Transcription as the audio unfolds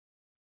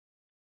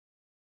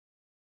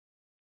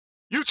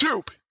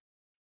YouTube!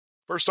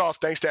 First off,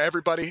 thanks to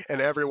everybody and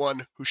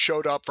everyone who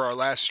showed up for our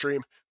last stream.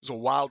 It was a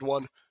wild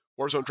one.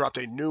 Warzone dropped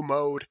a new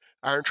mode,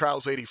 Iron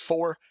Trials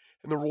 84,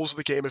 and the rules of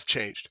the game have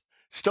changed.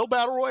 Still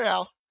Battle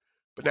Royale,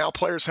 but now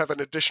players have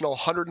an additional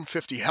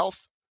 150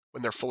 health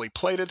when they're fully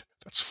plated.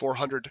 That's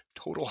 400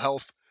 total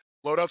health.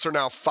 Loadouts are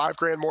now $5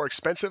 grand more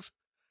expensive.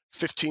 It's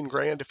 15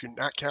 grand if you're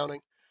not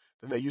counting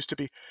than they used to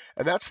be.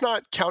 And that's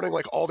not counting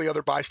like all the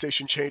other buy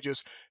station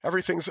changes.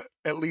 Everything's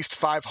at least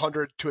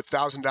 $500 to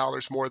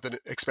 $1,000 more than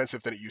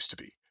expensive than it used to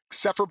be,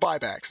 except for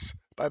buybacks.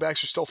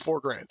 Buybacks are still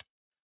 $4 grand.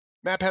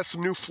 Map has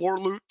some new floor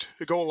loot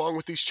to go along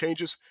with these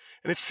changes,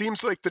 and it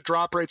seems like the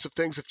drop rates of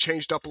things have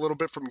changed up a little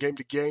bit from game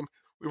to game.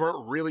 We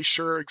weren't really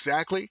sure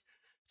exactly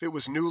if it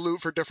was new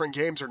loot for different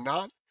games or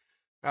not.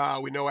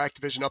 We know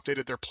Activision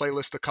updated their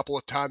playlist a couple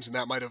of times, and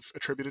that might have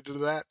attributed to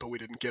that, but we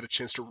didn't get a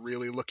chance to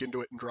really look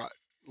into it and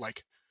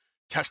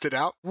test it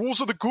out.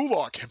 Rules of the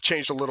Gulag have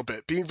changed a little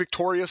bit. Being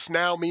victorious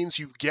now means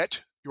you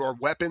get your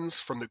weapons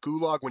from the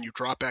Gulag when you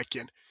drop back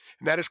in,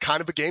 and that is kind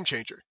of a game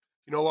changer.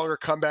 You no longer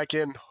come back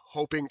in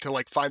hoping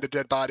to find a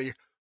dead body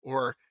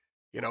or,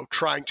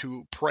 trying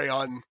to prey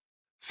on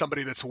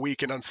somebody that's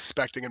weak and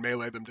unsuspecting and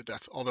melee them to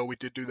death, although we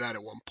did do that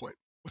at one point.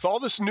 With all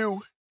this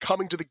new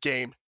coming to the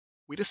game,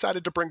 we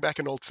decided to bring back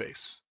an old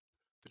face.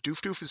 The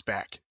Doof Doof is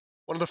back.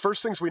 One of the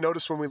first things we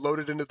noticed when we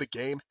loaded into the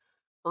game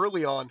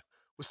early on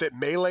was that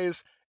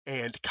melees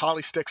and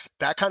collie sticks,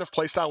 that kind of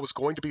playstyle was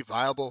going to be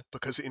viable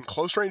because in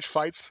close range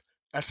fights,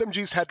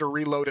 SMGs had to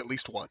reload at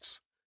least once.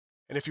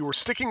 And if you were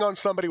sticking on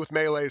somebody with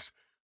melees,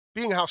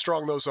 being how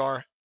strong those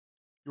are,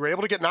 you were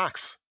able to get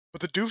knocks.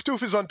 But the Doof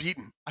Doof is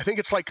unbeaten. I think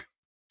it's like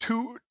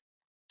two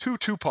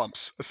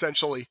pumps,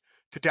 essentially,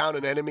 to down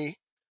an enemy,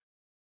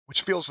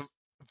 which feels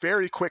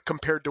very quick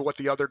compared to what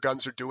the other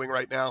guns are doing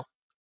right now.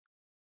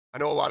 I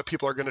know a lot of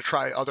people are going to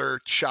try other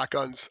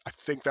shotguns. I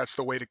think that's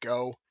the way to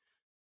go.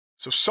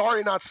 So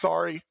sorry, not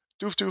sorry.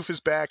 Doof Doof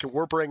is back, and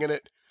we're bringing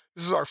it.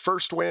 This is our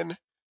first win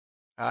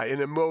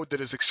in a mode that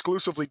is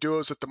exclusively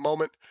duos at the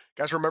moment.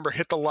 Guys, remember,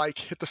 hit the like,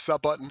 hit the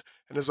sub button,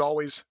 and as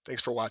always,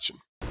 thanks for watching.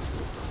 Yeah.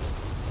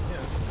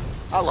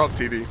 I love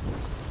TV.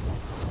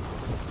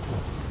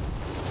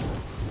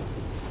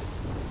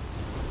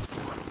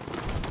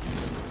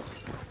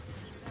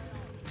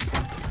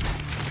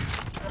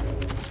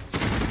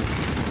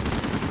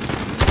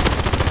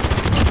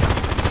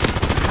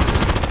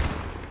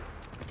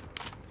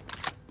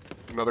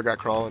 Another guy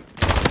crawling.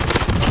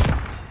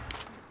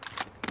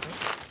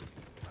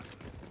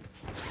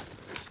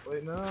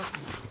 Waiting up.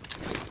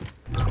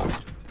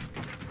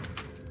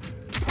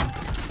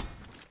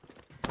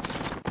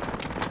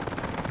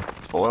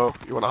 Hello,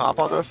 you want to hop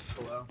on this?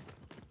 Hello.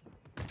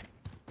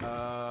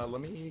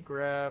 Let me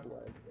grab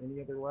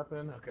any other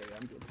weapon. Okay,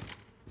 I'm good.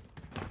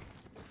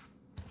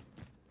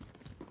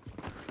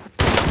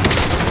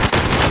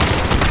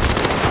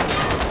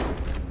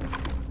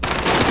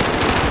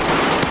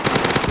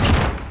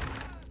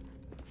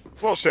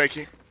 A little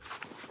shaky.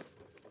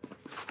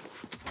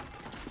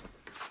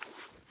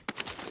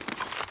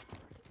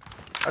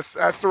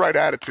 That's the right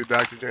attitude,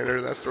 Dr.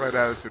 Janitor. That's the right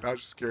attitude. I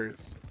was just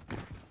curious.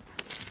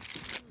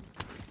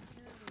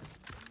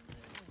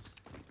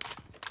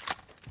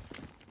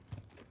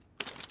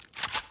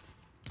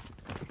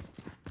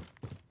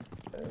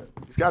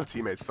 He's got a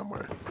teammate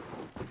somewhere.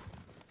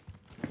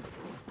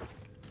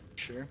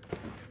 Sure.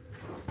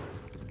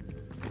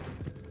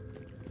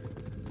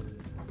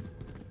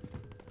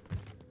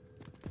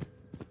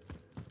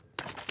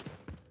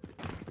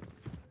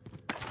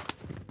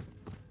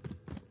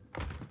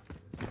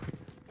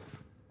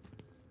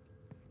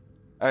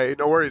 Hey,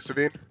 no worries,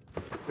 Savine.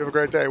 You have a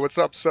great day. What's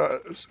up,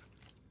 Swaby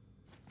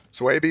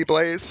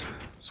Blaze?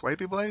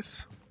 Swaby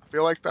Blaze? I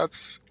feel like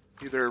that's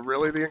either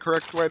really the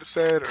incorrect way to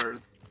say it or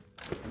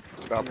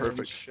it's about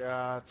perfect.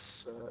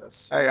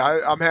 Shots. Hey,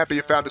 I'm happy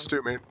you found us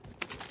too, man.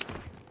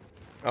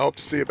 I hope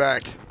to see you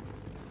back.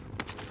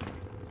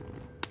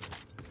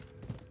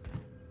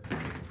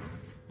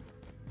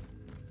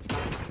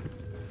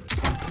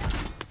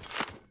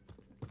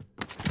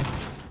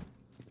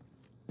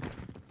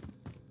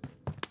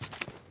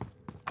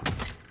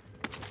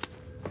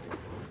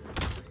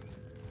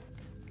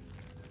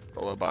 A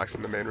little box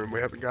in the main room we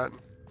haven't gotten.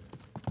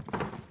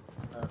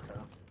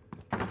 Okay.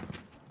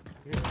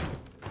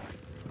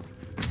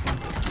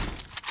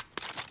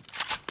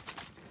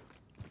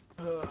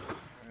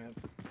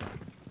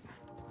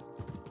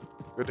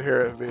 Good to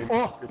hear it, Veen.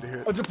 Oh, good to hear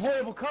it. A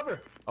deployable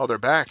cover. Oh, they're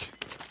back.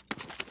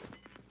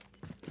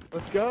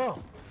 Let's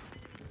go.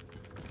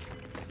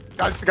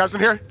 Guys, the guys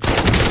in here.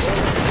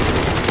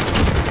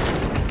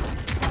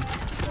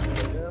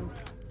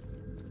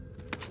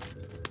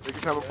 Take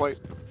your time and play.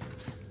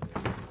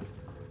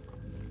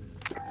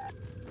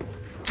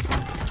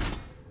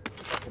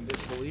 Fucking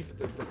disbelief at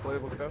the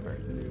deployable cover. I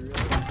didn't even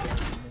realize this guy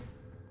was in there.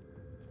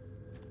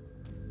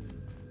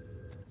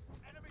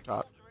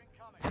 Top.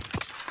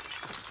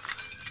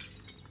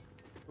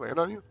 Land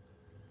on you?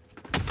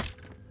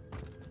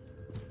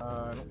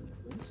 I don't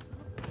think so.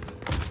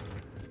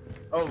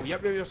 Oh,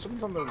 yep,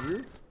 something's on the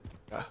roof.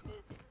 Yeah.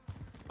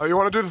 Oh, you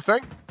want to do the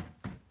thing?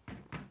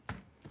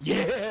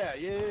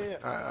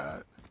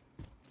 Yeah.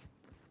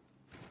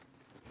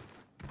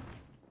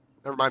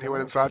 Never mind, he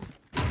went inside.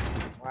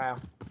 Wow.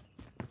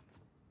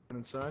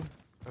 Inside?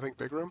 I think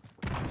big room.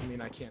 I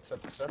mean, I can't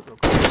set this up real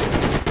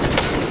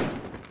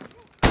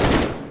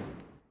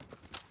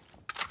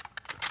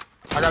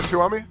I got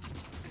two on me.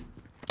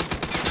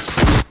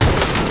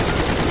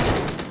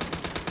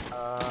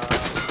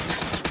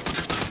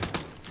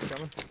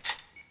 Coming.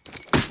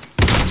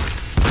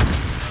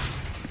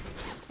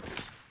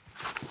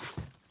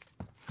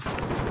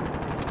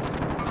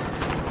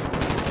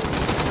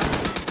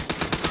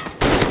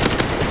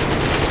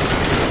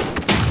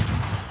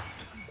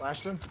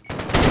 Flashed him.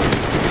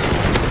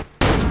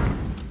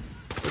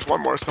 There's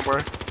one more somewhere.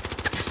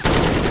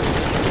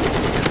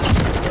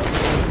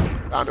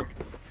 Found him.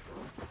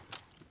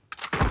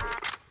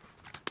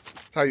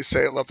 That's how you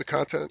say it. Love the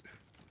content.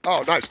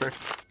 Oh, nice, man.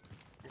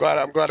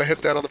 I'm glad I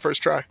hit that on the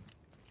first try.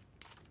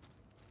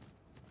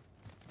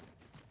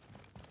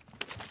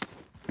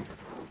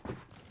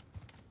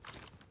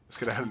 Let's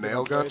get a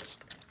nail gun.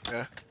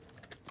 Yeah.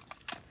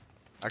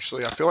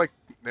 Actually, I feel like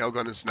nail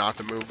gun is not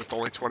the move with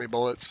only 20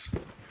 bullets.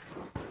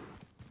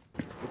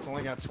 It's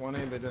only got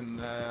 20. They didn't.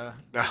 No.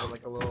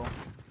 Like a little.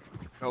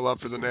 No love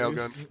for the nail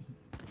gun.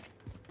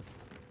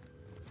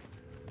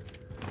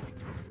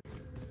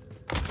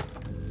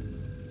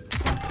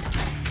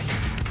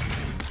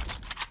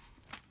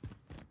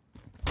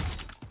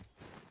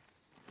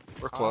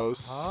 We're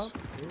close.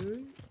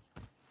 Really?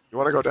 You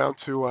want to go down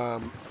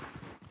to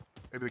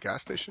maybe the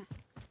gas station?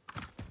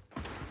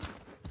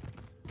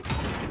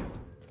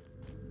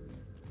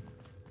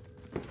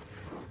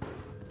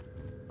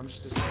 I'm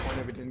just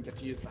disappointed we didn't get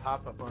to use the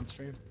hop up on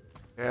stream.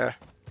 Yeah.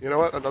 You know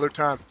what? Another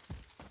time.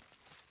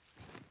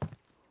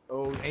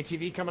 Oh,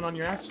 ATV coming on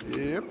your ass?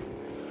 Yep.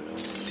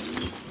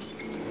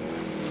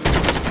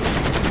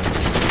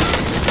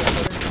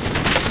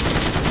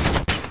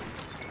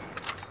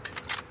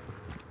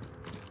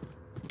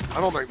 I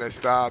don't think they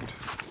stopped.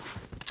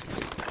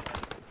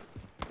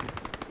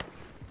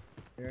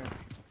 Yeah.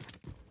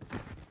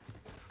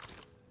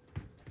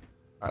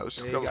 Alright, let's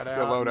just They go got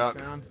load out.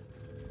 town.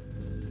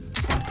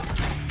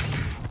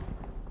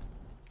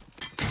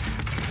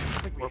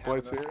 More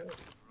plates here.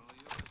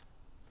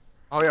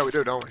 Oh yeah, we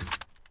do, don't we?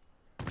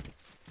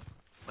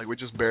 Like we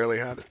just barely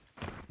had it.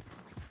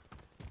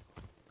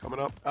 Coming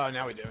up. Oh,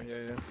 now we do.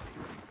 Yeah.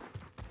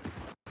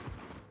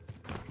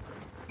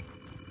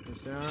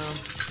 It's down.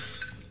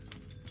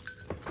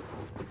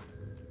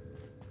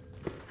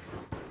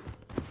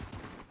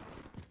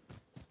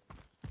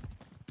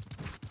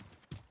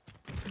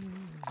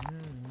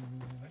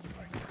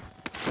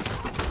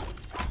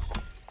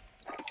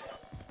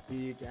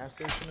 The gas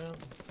station out.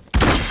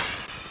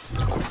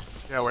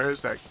 Yeah, where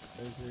is that?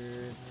 Right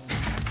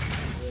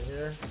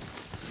here.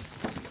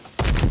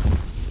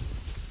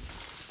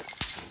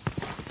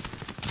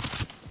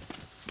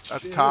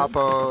 That's top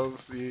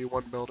of the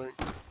one building.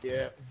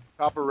 Yeah.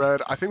 Top of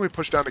red. I think we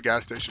push down the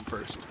gas station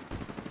first.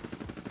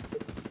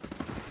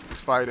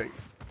 Fighting.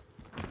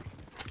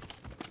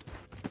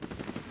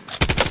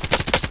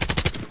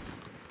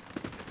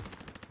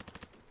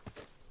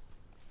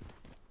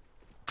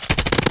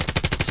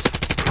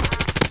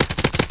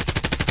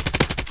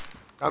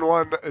 Down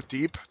one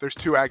deep. There's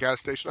two at gas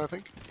station, I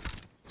think.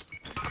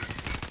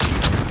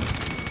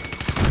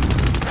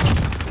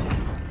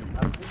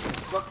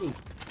 Fucking.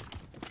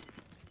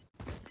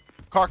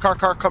 Car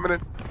coming in.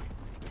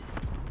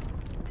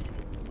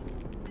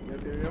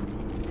 Yep.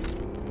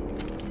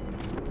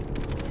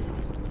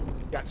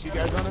 Got two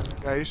guys on it?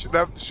 Yeah, you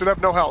should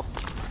have no health.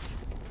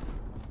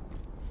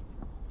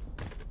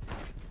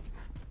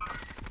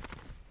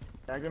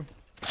 Tag him.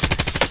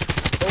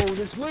 Oh,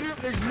 there's more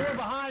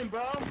behind,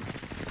 bro.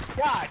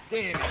 God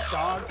damn it,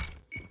 dog.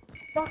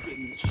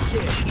 Fucking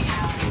shit.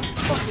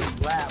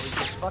 Fucking rat was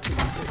just fucking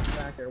sitting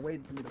back there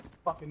waiting for me to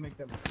fucking make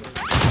that mistake.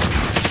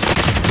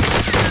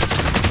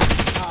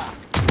 Ah.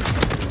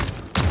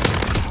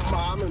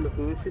 Mama, me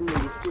puse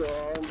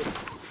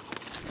munición.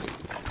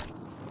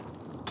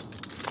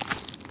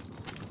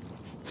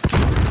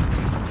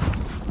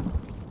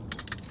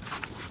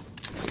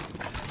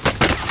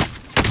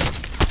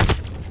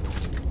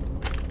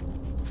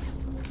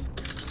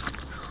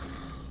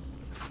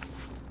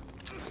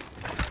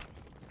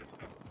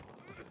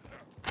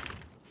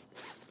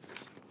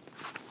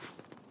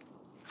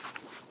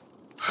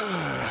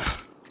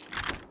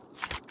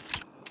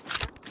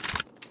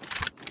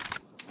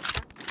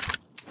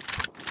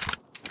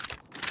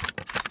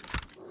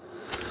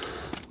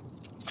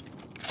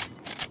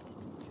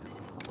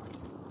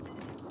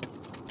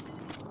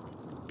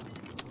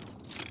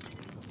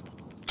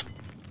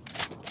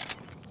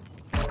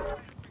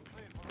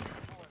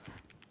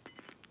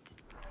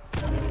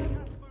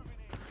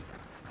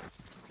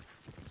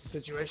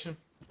 Situation?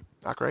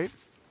 Not great.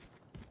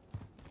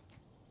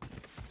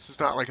 This is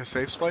not like a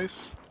safe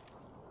place.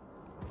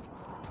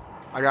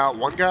 I got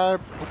one guy.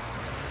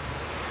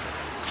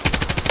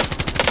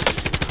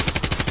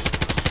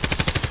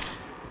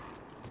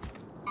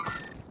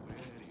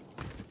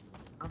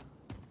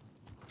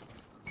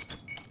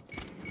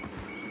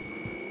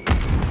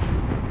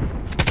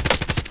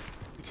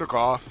 Took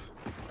off.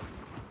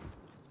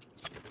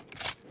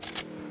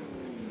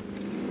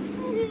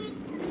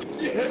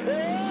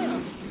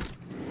 Yeah.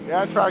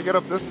 Yeah, try to get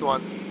up this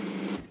one.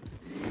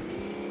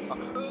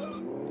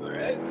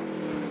 Alright.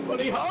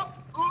 Buddy hop.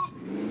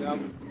 Yep.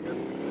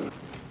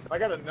 If I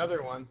got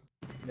another one,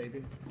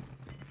 maybe.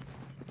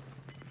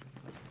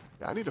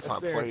 Yeah, I need to That's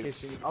find there in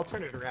case plates. I'll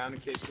turn it around in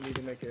case we need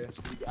to make a.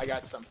 I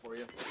got some for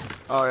you.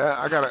 Oh yeah,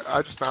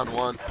 I just found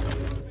one.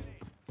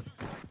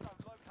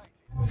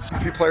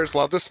 See, players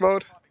love this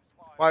mode.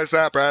 Why is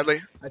that, Bradley?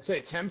 I'd say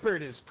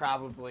tempered is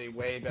probably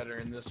way better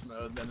in this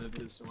mode than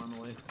it is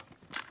normally.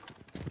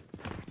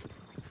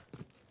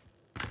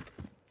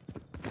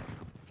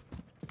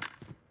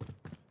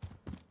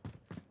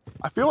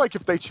 I feel like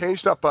if they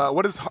changed up,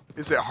 what is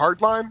it?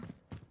 Hardline?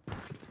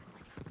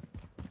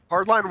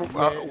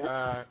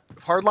 Hardline.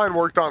 If Hardline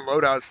worked on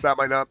loadouts, that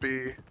might not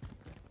be.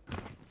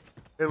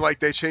 And like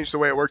they changed the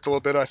way it worked a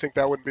little bit, I think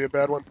that wouldn't be a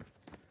bad one.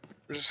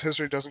 Revisionist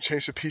history doesn't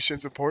change the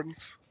Pishin's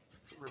importance.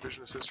 It's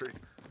revisionist history.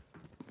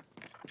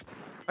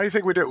 How do you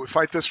think we do? We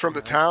fight this from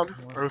the town,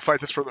 or we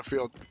fight this from the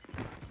field?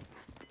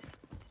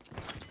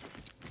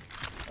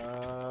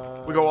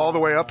 We go all the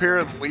way up here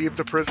and leave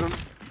the prison.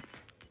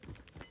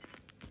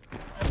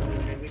 I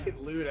mean, we could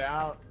loot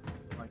out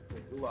like the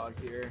gulag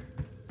here.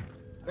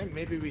 I think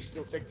maybe we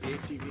still take the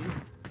ATV.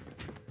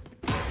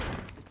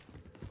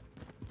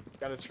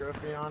 Got a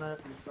trophy on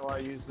it until I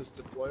use this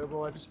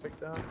deployable I just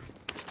picked up.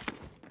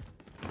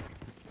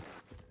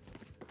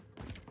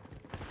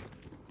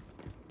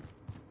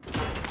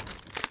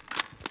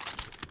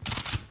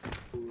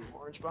 Ooh,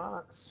 orange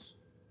box.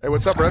 Hey,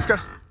 what's up, Reska?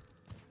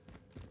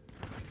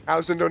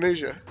 How's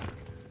Indonesia?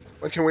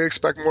 When can we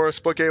expect more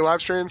Split Gate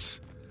live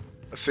streams?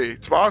 Let's see.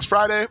 Tomorrow's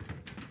Friday,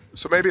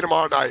 so maybe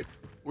tomorrow night.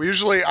 I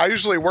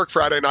usually work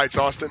Friday nights,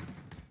 Austin.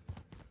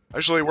 I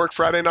usually work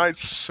Friday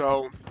nights,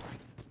 so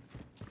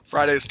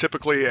Friday is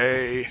typically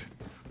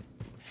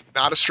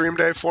not a stream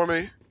day for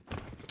me.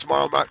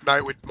 Tomorrow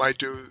night we might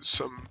do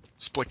some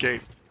Split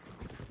Gate.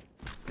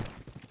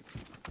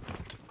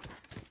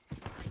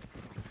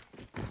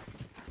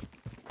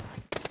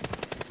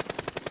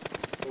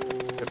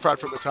 Get pride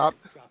from the top.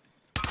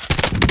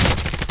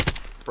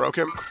 Broke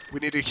him. We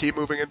need to keep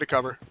moving into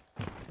cover.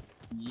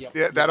 Yep.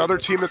 Yeah, that other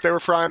team that they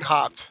were frying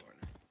hopped.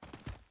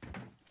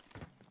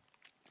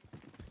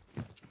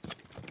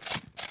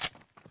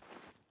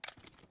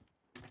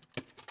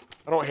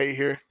 I don't hate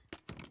here.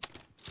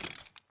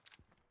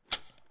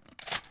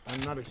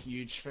 I'm not a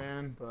huge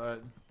fan,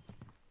 but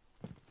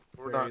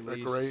We're not at in a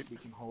least great. we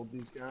can hold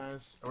these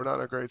guys. We're not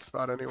in a great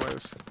spot,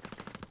 anyways.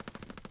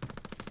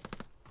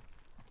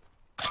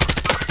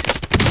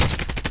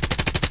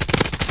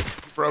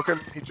 Broken.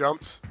 He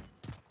jumped.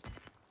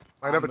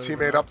 Might have a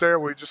teammate up there.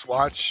 We just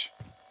watch.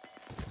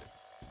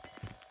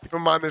 Keep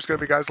in mind, there's going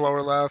to be guys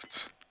lower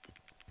left.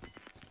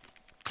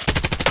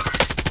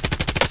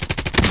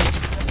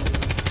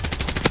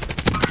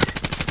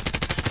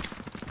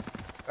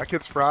 That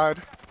kid's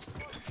fried.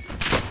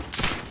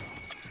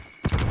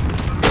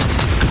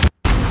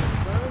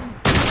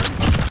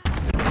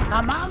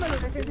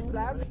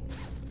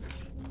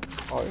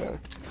 Oh yeah.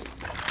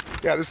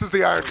 Yeah, this is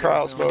the Iron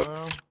Trials mode.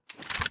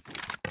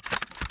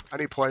 I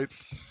need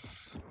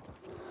plates.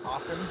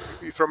 Often?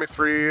 You throw me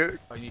 3.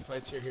 Oh, you need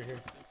plates? Here.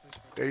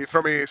 Yeah, you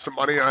throw me some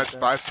money and I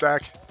buy a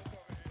sack.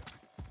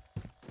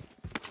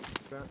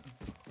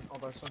 I'll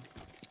buy some.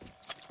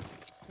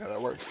 Yeah, that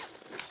works.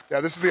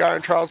 Yeah, this is the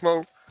Iron Trials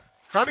mode.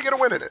 Trying to get a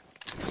win in it.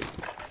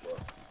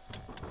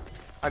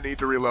 I need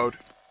to reload.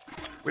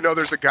 We know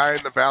there's a guy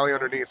in the valley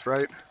underneath,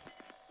 right?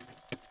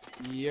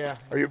 Yeah.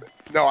 Are you?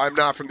 No, I'm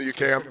not from the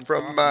UK. I'm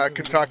from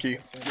Kentucky,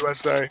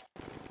 USA.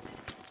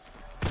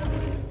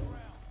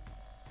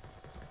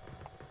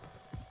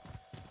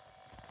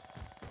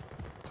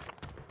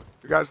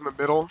 The guys in the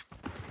middle.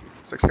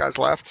 6 guys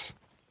left.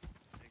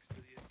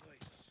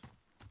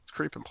 Let's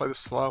creep and play this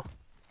slow.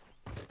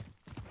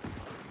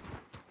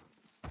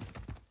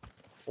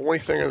 Only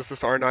thing is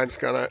this R9's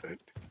gonna.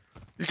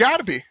 You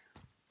gotta be.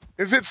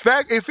 If it's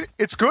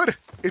good.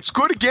 It's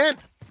good again.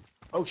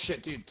 Oh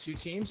shit, dude. 2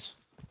 teams?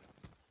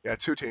 Yeah,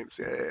 2 teams.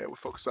 Yeah. We'll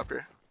focus up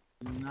here.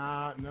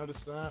 Nah,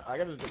 notice that. I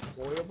got a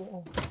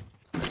deployable.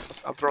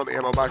 Nice. I'm throwing the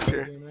ammo box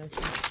here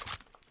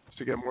just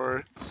to get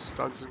more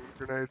stuns and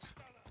grenades.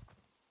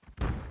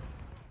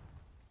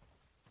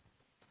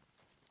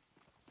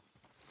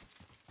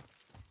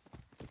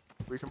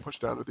 We can push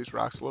down to these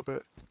rocks a little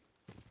bit.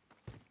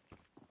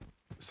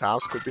 This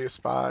house could be a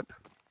spot.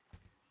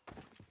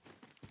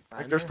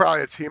 Like, there's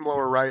probably a team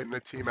lower right and a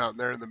team out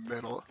there in the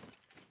middle.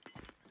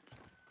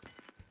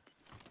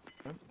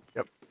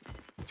 Yep.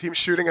 Team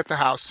shooting at the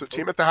house. So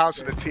team at the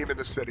house and a team in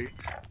the city.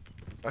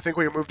 I think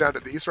we can move down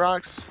to these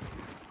rocks.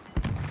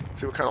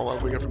 See what kind of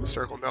love we get from the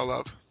circle. No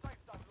love.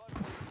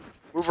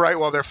 Move right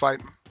while they're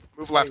fighting.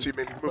 Move left, you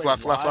mean. Move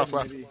left.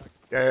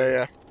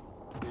 Yeah.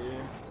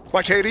 It's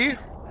my KD.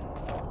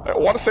 I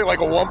want to say like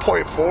a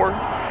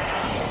 1.4.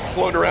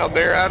 Floating around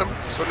there, Adam.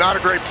 So not a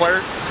great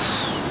player.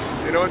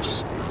 You know,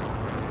 just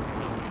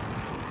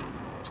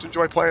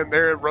enjoy playing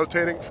there and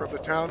rotating from the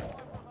town.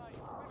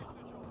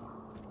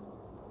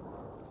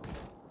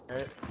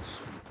 Alright,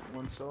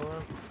 one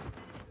solo.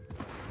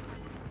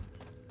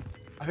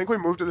 I think we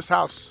moved to this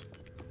house.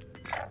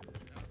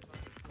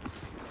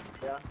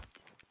 Yeah.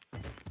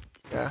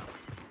 Yeah.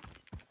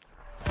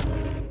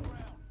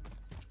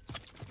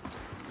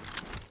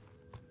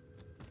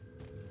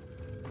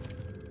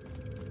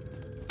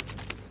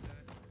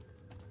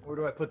 Where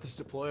do I put this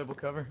deployable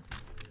cover?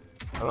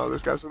 I don't know,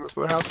 there's guys in this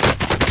other house.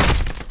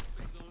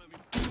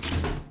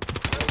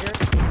 Right here?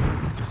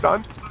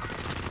 Stunned?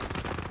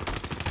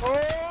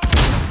 Oh!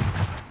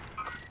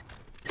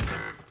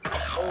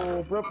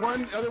 Oh, broke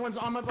one. The other one's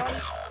on my body.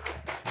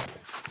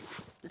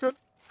 You good?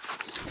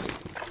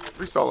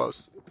 3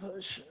 solos.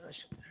 Push.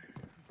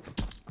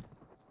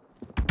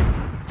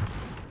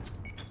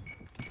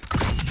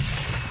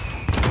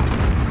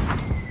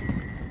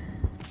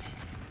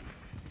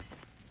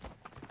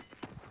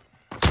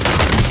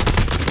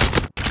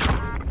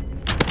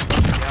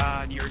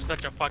 God, you're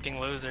such a fucking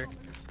loser.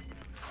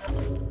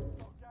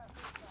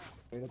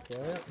 Way to play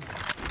it.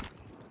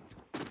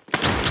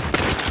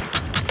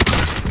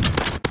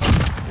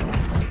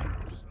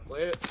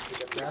 Play it.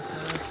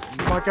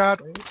 Oh my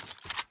god.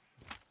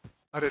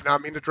 I did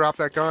not mean to drop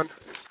that gun.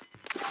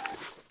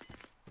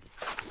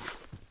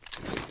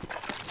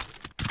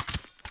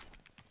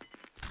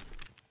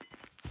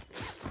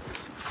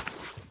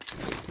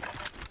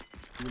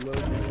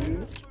 Reload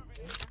you.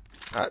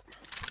 Alright.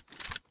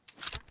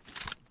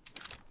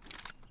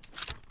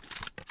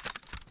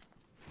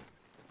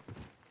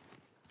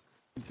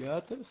 You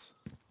got this?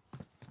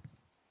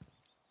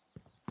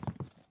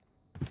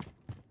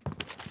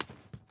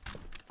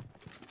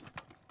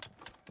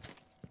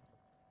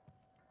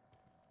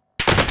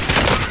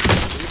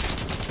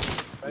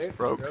 Right?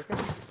 Broke. Broken?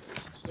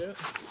 That's it.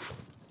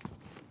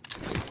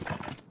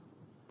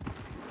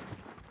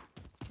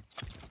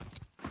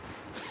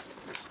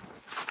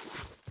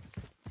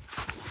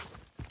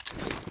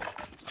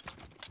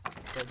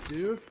 That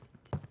dude?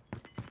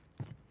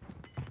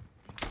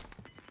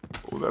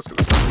 Oh, that's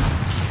gonna stop. I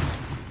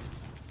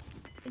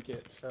think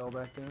it fell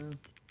back in.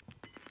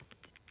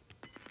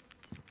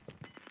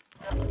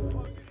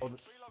 Hold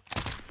it.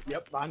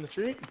 Yep, behind the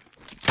tree.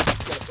 Got a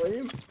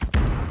flame.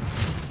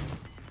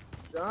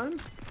 It's done.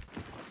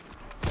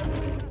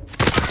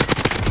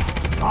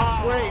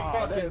 Great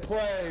fucking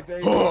play,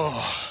 baby.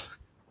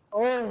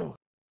 Oh.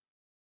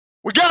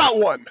 We got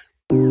one!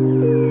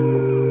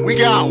 We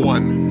got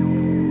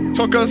one.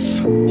 Took us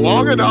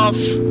long enough.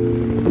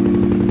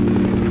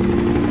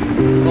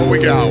 Oh, we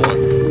got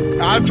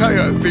one. I'll tell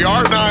you, the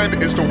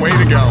R9 is the way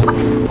to go.